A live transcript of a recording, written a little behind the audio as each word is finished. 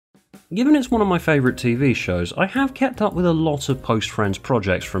Given it's one of my favourite TV shows, I have kept up with a lot of post-Friends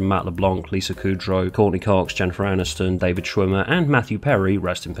projects from Matt LeBlanc, Lisa Kudrow, Courtney Cox, Jennifer Aniston, David Schwimmer and Matthew Perry,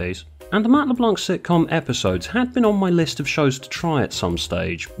 rest in peace. And the Matt LeBlanc sitcom episodes had been on my list of shows to try at some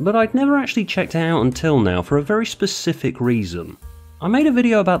stage, but I'd never actually checked it out until now for a very specific reason. I made a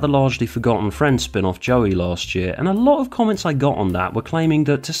video about the largely forgotten Friends spin-off Joey last year, and a lot of comments I got on that were claiming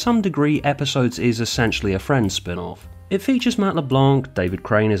that to some degree Episodes is essentially a Friends spin-off. It features Matt LeBlanc, David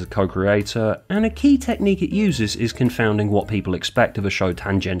Crane is a co-creator, and a key technique it uses is confounding what people expect of a show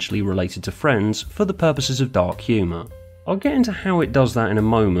tangentially related to Friends for the purposes of dark humour. I'll get into how it does that in a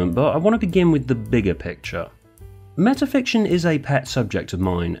moment, but I want to begin with the bigger picture. Metafiction is a pet subject of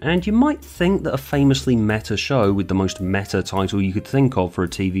mine, and you might think that a famously meta show with the most meta title you could think of for a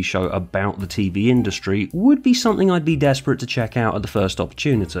TV show about the TV industry would be something I'd be desperate to check out at the first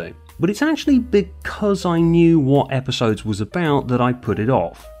opportunity. But it's actually because I knew what Episodes was about that I put it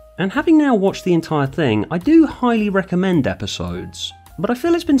off. And having now watched the entire thing, I do highly recommend Episodes. But I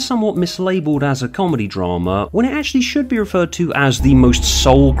feel it's been somewhat mislabelled as a comedy drama, when it actually should be referred to as the most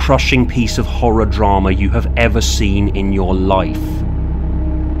soul-crushing piece of horror drama you have ever seen in your life.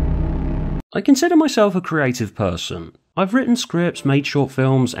 I consider myself a creative person. I've written scripts, made short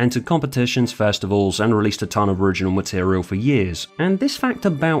films, entered competitions, festivals, and released a ton of original material for years, and this fact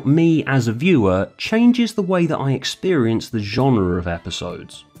about me as a viewer changes the way that I experience the genre of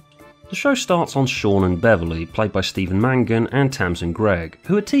Episodes. The show starts on Sean and Beverly, played by Stephen Mangan and Tamsin Gregg,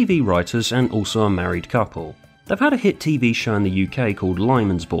 who are TV writers and also a married couple. They've had a hit TV show in the UK called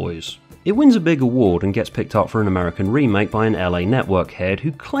Lyman's Boys. It wins a big award and gets picked up for an American remake by an LA network head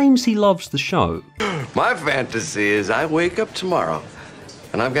who claims he loves the show. My fantasy is I wake up tomorrow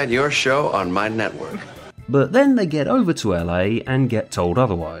and I've got your show on my network. But then they get over to LA and get told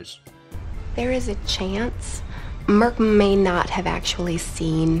otherwise. There is a chance Merc may not have actually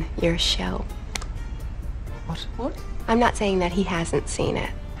seen your show. What? I'm not saying that he hasn't seen it.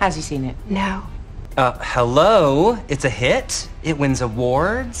 Has he seen it? No. Hello? It's a hit? It wins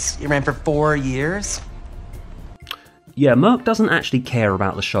awards? It ran for 4 years? Yeah, Merc doesn't actually care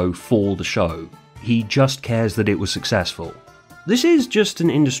about the show for the show. He just cares that it was successful. This is just an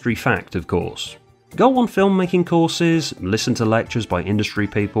industry fact, of course. Go on filmmaking courses, listen to lectures by industry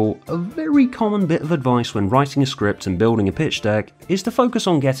people. A very common bit of advice when writing a script and building a pitch deck is to focus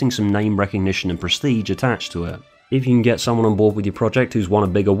on getting some name recognition and prestige attached to it. If you can get someone on board with your project who's won a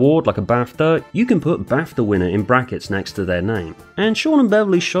big award like a BAFTA, you can put BAFTA winner in brackets next to their name. And Sean and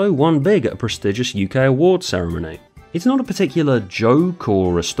Beverly's show won big at a prestigious UK awards ceremony. It's not a particular joke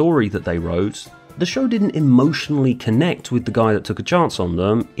or a story that they wrote. The show didn't emotionally connect with the guy that took a chance on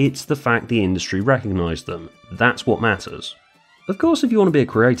them, it's the fact the industry recognised them. That's what matters. Of course, if you want to be a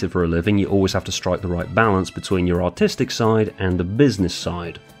creative for a living, you always have to strike the right balance between your artistic side and the business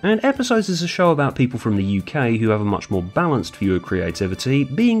side. And Episodes is a show about people from the UK who have a much more balanced view of creativity,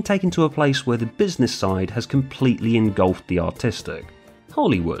 being taken to a place where the business side has completely engulfed the artistic.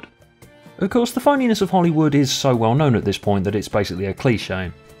 Hollywood. Of course, the phoniness of Hollywood is so well known at this point that it's basically a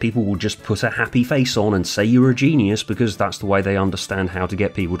cliche. People will just put a happy face on and say you're a genius because that's the way they understand how to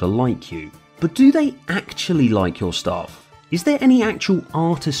get people to like you. But do they actually like your stuff? Is there any actual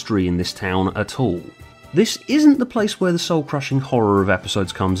artistry in this town at all? This isn't the place where the soul-crushing horror of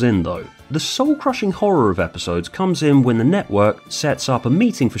Episodes comes in though. The soul-crushing horror of Episodes comes in when the network sets up a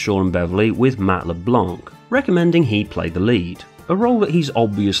meeting for Sean and Beverly with Matt LeBlanc, recommending he play the lead. A role that he's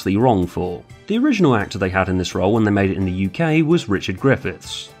obviously wrong for. The original actor they had in this role when they made it in the UK was Richard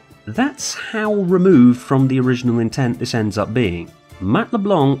Griffiths. That's how removed from the original intent this ends up being. Matt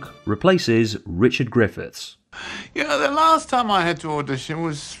LeBlanc replaces Richard Griffiths. You know, the last time I had to audition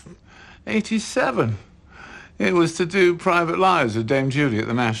was 87. It was to do Private Lives with Dame Judy at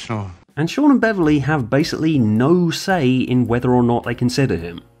the National. And Sean and Beverly have basically no say in whether or not they consider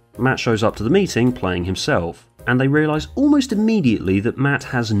him. Matt shows up to the meeting playing himself, and they realise almost immediately that Matt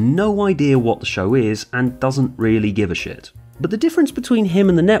has no idea what the show is and doesn't really give a shit. But the difference between him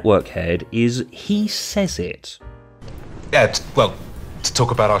and the network head is he says it. Yeah, to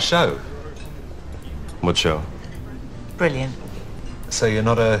talk about our show. What show? Brilliant. So you're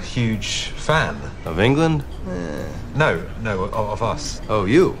not a huge fan? Of England? No, of us. Oh,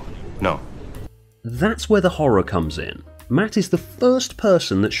 you? No. That's where the horror comes in. Matt is the first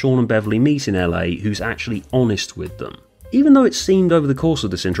person that Sean and Beverly meet in LA who's actually honest with them. Even though it seemed over the course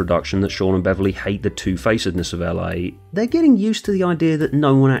of this introduction that Sean and Beverly hate the two-facedness of LA, they're getting used to the idea that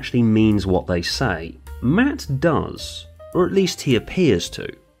no one actually means what they say. Matt does, or at least he appears to.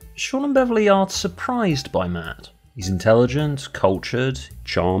 Sean and Beverly are surprised by Matt. He's intelligent, cultured,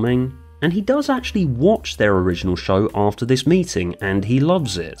 charming, and he does actually watch their original show after this meeting and he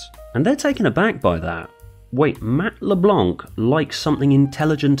loves it. And they're taken aback by that. Wait, Matt LeBlanc likes something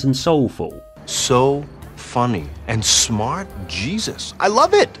intelligent and soulful? So funny and smart? Jesus, I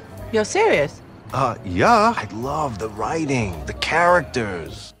love it! You're serious? Yeah. I love the writing, the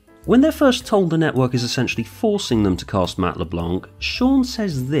characters. When they're first told the network is essentially forcing them to cast Matt LeBlanc, Sean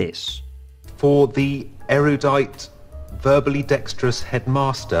says this. For the erudite, verbally dexterous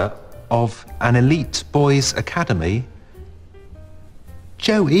headmaster of an elite boys' academy,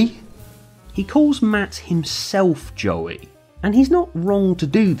 Joey. He calls Matt himself Joey, and he's not wrong to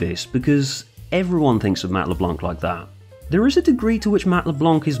do this because everyone thinks of Matt LeBlanc like that. There is a degree to which Matt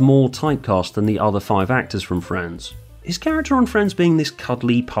LeBlanc is more typecast than the other 5 actors from Friends. His character on Friends being this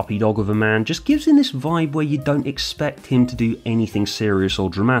cuddly puppy dog of a man just gives him this vibe where you don't expect him to do anything serious or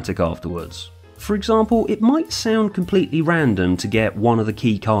dramatic afterwards. For example, it might sound completely random to get one of the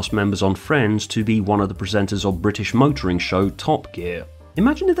key cast members on Friends to be one of the presenters of British motoring show Top Gear.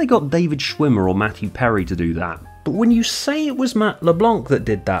 Imagine if they got David Schwimmer or Matthew Perry to do that. But when you say it was Matt LeBlanc that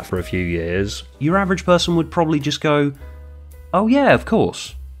did that for a few years, your average person would probably just go, oh yeah, of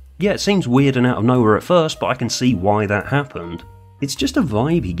course. Yeah, it seems weird and out of nowhere at first, but I can see why that happened. It's just a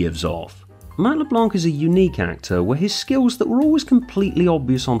vibe he gives off. Matt LeBlanc is a unique actor where his skills that were always completely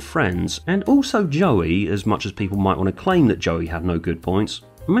obvious on Friends, and also Joey, as much as people might want to claim that Joey had no good points,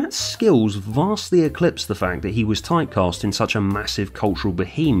 Matt's skills vastly eclipse the fact that he was typecast in such a massive cultural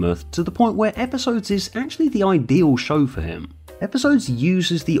behemoth to the point where Episodes is actually the ideal show for him. Episodes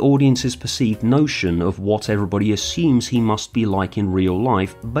uses the audience's perceived notion of what everybody assumes he must be like in real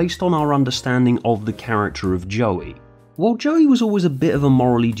life based on our understanding of the character of Joey. While Joey was always a bit of a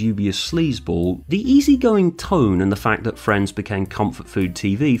morally dubious sleazeball, the easygoing tone and the fact that Friends became comfort food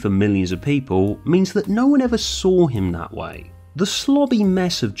TV for millions of people means that no one ever saw him that way. The slobby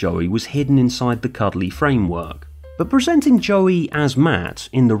mess of Joey was hidden inside the cuddly framework. But presenting Joey as Matt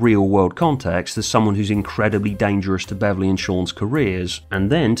in the real world context as someone who's incredibly dangerous to Beverly and Sean's careers, and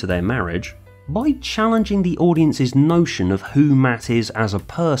then to their marriage, by challenging the audience's notion of who Matt is as a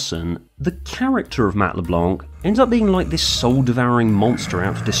person, the character of Matt LeBlanc ends up being like this soul-devouring monster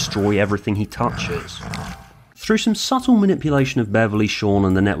out to destroy everything he touches. Through some subtle manipulation of Beverly, Sean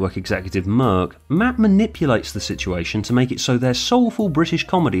and the network executive Merck, Matt manipulates the situation to make it so their soulful British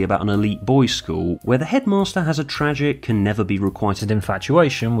comedy about an elite boys' school, where the headmaster has a tragic, can never be requited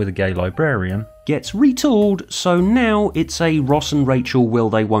infatuation with a gay librarian, gets retooled so now it's a Ross and Rachel will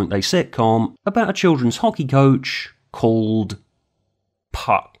they won't they sitcom about a children's hockey coach called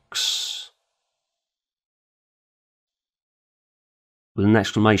Pucks. With an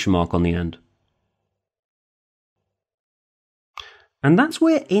exclamation mark on the end. And that's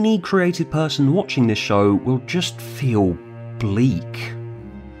where any creative person watching this show will just feel bleak.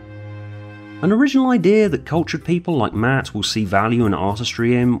 An original idea that cultured people like Matt will see value and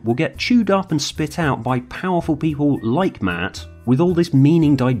artistry in will get chewed up and spit out by powerful people like Matt with all this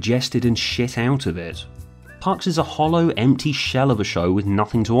meaning digested and shit out of it. Pucks is a hollow, empty shell of a show with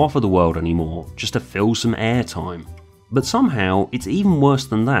nothing to offer the world anymore, just to fill some airtime. But somehow, it's even worse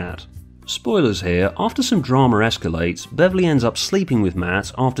than that. Spoilers here, after some drama escalates, Beverly ends up sleeping with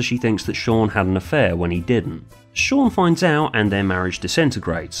Matt after she thinks that Sean had an affair when he didn't. Sean finds out and their marriage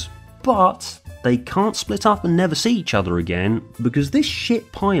disintegrates. But they can't split up and never see each other again because this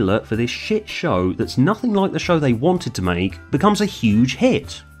shit pilot for this shit show that's nothing like the show they wanted to make becomes a huge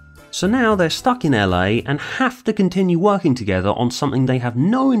hit. So now they're stuck in LA and have to continue working together on something they have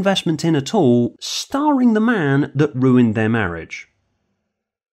no investment in at all, starring the man that ruined their marriage.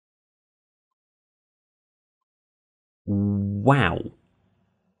 Wow.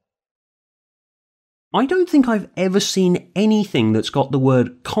 I don't think I've ever seen anything that's got the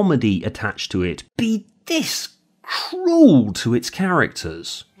word comedy attached to it be this cruel to its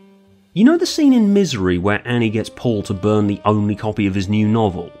characters. You know the scene in Misery where Annie gets Paul to burn the only copy of his new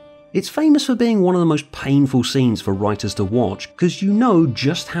novel? It's famous for being one of the most painful scenes for writers to watch because you know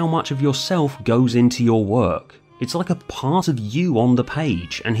just how much of yourself goes into your work. It's like a part of you on the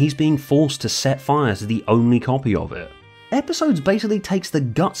page, and he's being forced to set fire to the only copy of it. Episodes basically takes the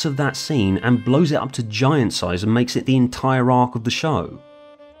guts of that scene and blows it up to giant size and makes it the entire arc of the show.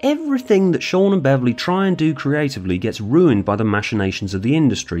 Everything that Sean and Beverly try and do creatively gets ruined by the machinations of the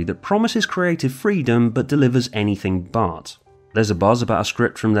industry that promises creative freedom but delivers anything but. There's a buzz about a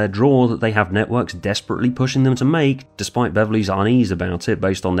script from their drawer that they have networks desperately pushing them to make, despite Beverly's unease about it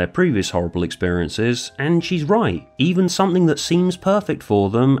based on their previous horrible experiences, and she's right, even something that seems perfect for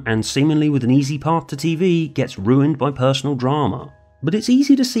them and seemingly with an easy path to TV gets ruined by personal drama. But it's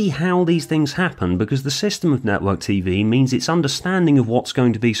easy to see how these things happen because the system of network TV means its understanding of what's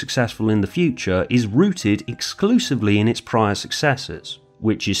going to be successful in the future is rooted exclusively in its prior successes.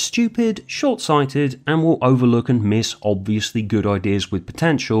 which is stupid, short-sighted, and will overlook and miss obviously good ideas with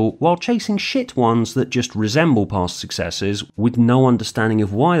potential while chasing shit ones that just resemble past successes with no understanding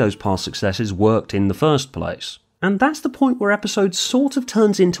of why those past successes worked in the first place. And that's the point where episode sort of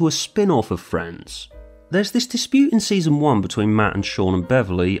turns into a spin-off of Friends. There's this dispute in season 1 between Matt and Sean and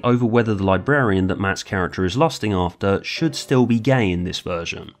Beverly over whether the librarian that Matt's character is lusting after should still be gay in this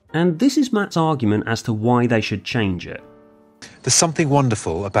version. And this is Matt's argument as to why they should change it. There's something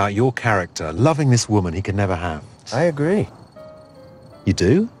wonderful about your character loving this woman he could never have. I agree. You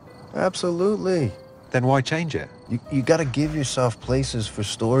do? Absolutely. Then why change it? You gotta give yourself places for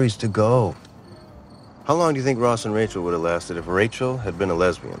stories to go. How long do you think Ross and Rachel would have lasted if Rachel had been a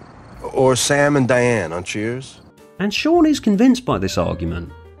lesbian? Or Sam and Diane on Cheers? And Sean is convinced by this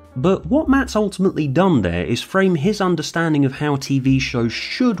argument. But what Matt's ultimately done there is frame his understanding of how TV shows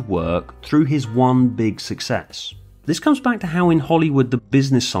should work through his one big success. This comes back to how in Hollywood the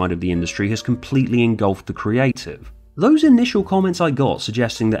business side of the industry has completely engulfed the creative. Those initial comments I got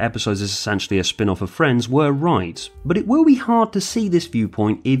suggesting that episodes is essentially a spin-off of Friends were right, but it will be hard to see this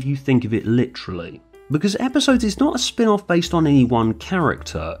viewpoint if you think of it literally. Because Episodes is not a spin-off based on any one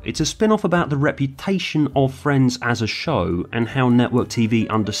character, it's a spin-off about the reputation of Friends as a show and how network TV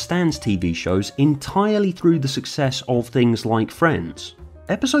understands TV shows entirely through the success of things like Friends.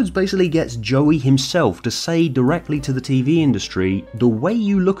 Episodes basically gets Joey himself to say directly to the TV industry, the way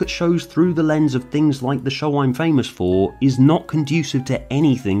you look at shows through the lens of things like the show I'm famous for is not conducive to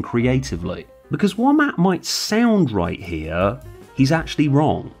anything creatively. Because while Matt might sound right here, he's actually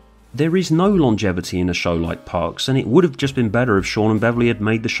wrong. There is no longevity in a show like Parks, and it would have just been better if Sean and Beverly had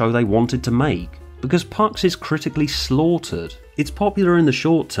made the show they wanted to make. Because Parks is critically slaughtered. It's popular in the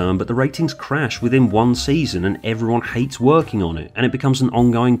short term, but the ratings crash within one season and everyone hates working on it, and it becomes an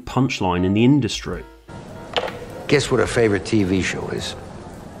ongoing punchline in the industry. Guess what her favorite TV show is?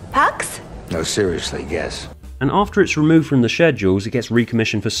 Pucks? No, seriously, guess. And after it's removed from the schedules, it gets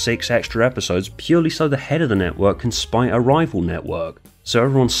recommissioned for 6 extra episodes purely so the head of the network can spite a rival network. So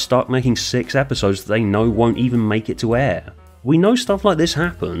everyone's stuck making 6 episodes that they know won't even make it to air. We know stuff like this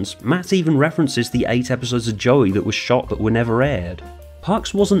happens. Matt even references the 8 episodes of Joey that were shot but were never aired.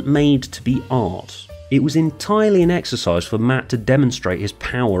 Parks wasn't made to be art. It was entirely an exercise for Matt to demonstrate his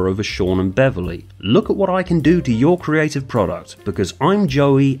power over Sean and Beverly. Look at what I can do to your creative product, because I'm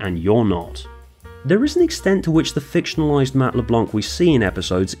Joey and you're not. There is an extent to which the fictionalised Matt LeBlanc we see in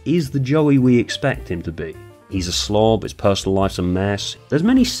episodes is the Joey we expect him to be. He's a slob, his personal life's a mess. There's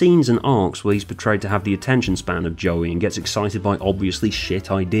many scenes and arcs where he's portrayed to have the attention span of Joey and gets excited by obviously shit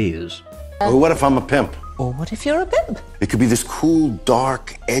ideas. Well, what if I'm a pimp? Or what if you're a pimp? It could be this cool,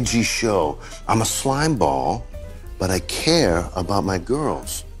 dark, edgy show. I'm a slime ball, but I care about my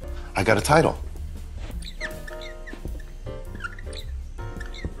girls. I got a title.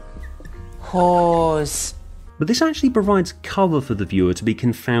 Horse. But this actually provides cover for the viewer to be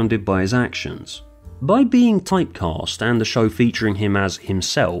confounded by his actions. By being typecast and the show featuring him as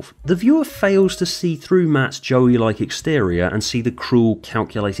himself, the viewer fails to see through Matt's Joey-like exterior and see the cruel,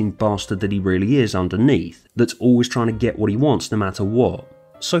 calculating bastard that he really is underneath, that's always trying to get what he wants no matter what.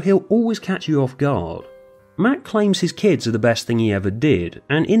 So he'll always catch you off guard. Matt claims his kids are the best thing he ever did,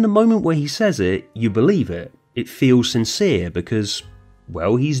 and in the moment where he says it, you believe it. It feels sincere because,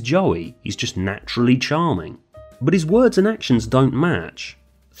 well, he's Joey, he's just naturally charming. But his words and actions don't match.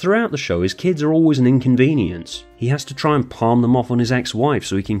 Throughout the show, his kids are always an inconvenience. He has to try and palm them off on his ex-wife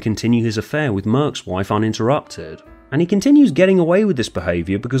so he can continue his affair with Merck's wife uninterrupted. And he continues getting away with this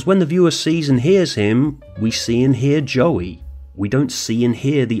behaviour because when the viewer sees and hears him, we see and hear Joey. We don't see and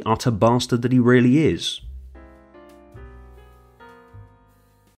hear the utter bastard that he really is.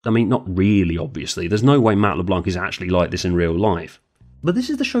 I mean, not really, obviously. There's no way Matt LeBlanc is actually like this in real life. But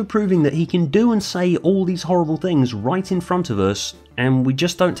this is the show proving that he can do and say all these horrible things right in front of us, and we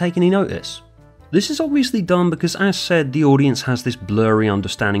just don't take any notice. This is obviously done because, as said, the audience has this blurry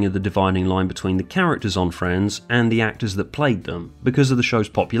understanding of the dividing line between the characters on Friends and the actors that played them, because of the show's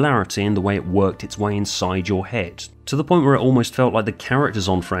popularity and the way it worked its way inside your head, to the point where it almost felt like the characters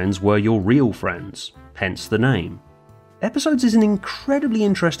on Friends were your real friends, hence the name. Episodes is an incredibly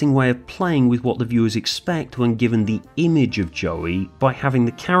interesting way of playing with what the viewers expect when given the image of Joey by having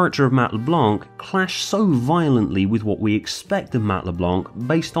the character of Matt LeBlanc clash so violently with what we expect of Matt LeBlanc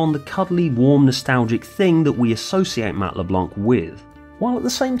based on the cuddly, warm, nostalgic thing that we associate Matt LeBlanc with, while at the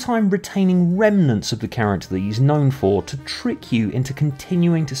same time retaining remnants of the character that he's known for to trick you into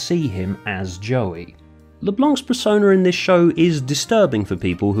continuing to see him as Joey. LeBlanc's persona in this show is disturbing for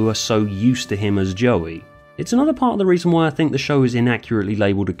people who are so used to him as Joey. It's another part of the reason why I think the show is inaccurately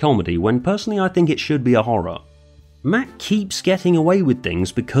labelled a comedy, when personally I think it should be a horror. Matt keeps getting away with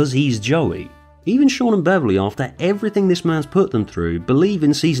things because he's Joey. Even Sean and Beverly, after everything this man's put them through, believe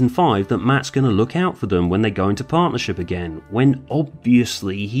in season 5 that Matt's going to look out for them when they go into partnership again, when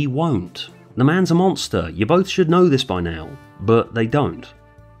obviously he won't. The man's a monster, you both should know this by now, but they don't.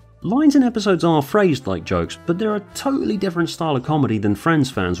 Lines in episodes are phrased like jokes, but they're a totally different style of comedy than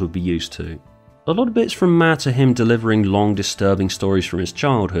Friends fans would be used to. A lot of bits from Matt are him delivering long, disturbing stories from his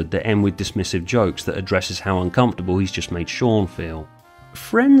childhood that end with dismissive jokes that addresses how uncomfortable he's just made Sean feel.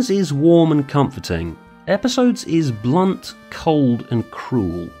 Friends is warm and comforting. Episodes is blunt, cold, and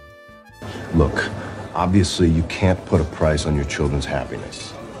cruel. Look, obviously you can't put a price on your children's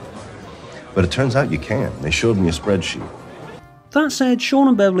happiness. But it turns out you can. They showed me a spreadsheet. That said, Sean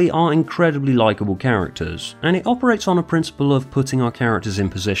and Beverly are incredibly likeable characters, and it operates on a principle of putting our characters in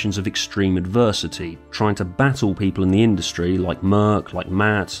positions of extreme adversity, trying to battle people in the industry like Merc, like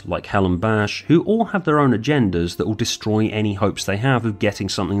Matt, like Helen Bash, who all have their own agendas that will destroy any hopes they have of getting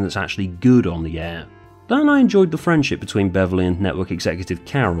something that's actually good on the air. Then I enjoyed the friendship between Beverly and network executive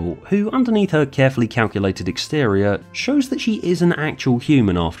Carol, who underneath her carefully calculated exterior shows that she is an actual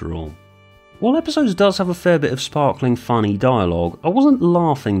human after all. While Episodes does have a fair bit of sparkling, funny dialogue, I wasn't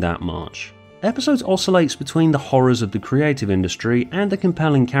laughing that much. Episodes oscillates between the horrors of the creative industry and the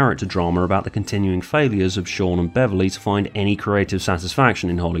compelling character drama about the continuing failures of Sean and Beverly to find any creative satisfaction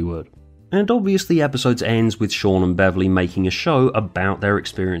in Hollywood. And obviously Episodes ends with Sean and Beverly making a show about their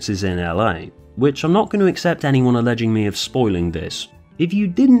experiences in LA, which I'm not going to accept anyone alleging me of spoiling this. If you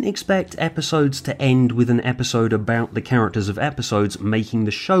didn't expect Episodes to end with an episode about the characters of Episodes making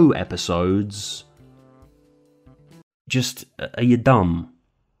the show Episodes, just, are you dumb?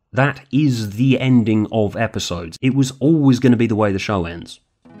 That is the ending of Episodes. It was always going to be the way the show ends.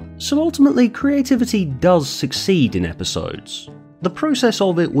 So ultimately, creativity does succeed in Episodes. The process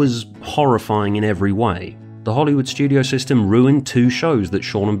of it was horrifying in every way. The Hollywood studio system ruined 2 shows that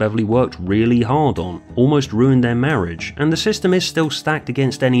Sean and Beverly worked really hard on, almost ruined their marriage, and the system is still stacked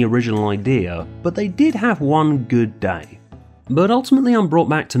against any original idea, but they did have one good day. But ultimately I'm brought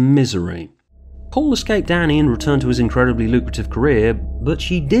back to misery. Paul escaped Annie and returned to his incredibly lucrative career, but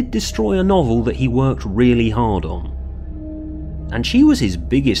she did destroy a novel that he worked really hard on. And she was his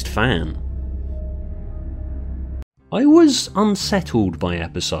biggest fan. I was unsettled by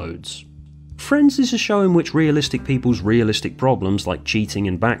Episodes. Friends is a show in which realistic people's realistic problems like cheating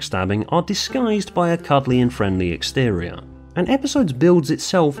and backstabbing are disguised by a cuddly and friendly exterior. And Episodes builds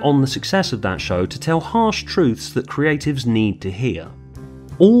itself on the success of that show to tell harsh truths that creatives need to hear.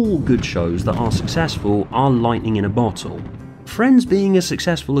 All good shows that are successful are lightning in a bottle. Friends being as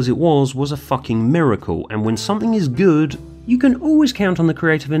successful as it was a fucking miracle, and when something is good, you can always count on the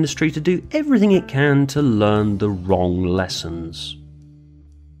creative industry to do everything it can to learn the wrong lessons.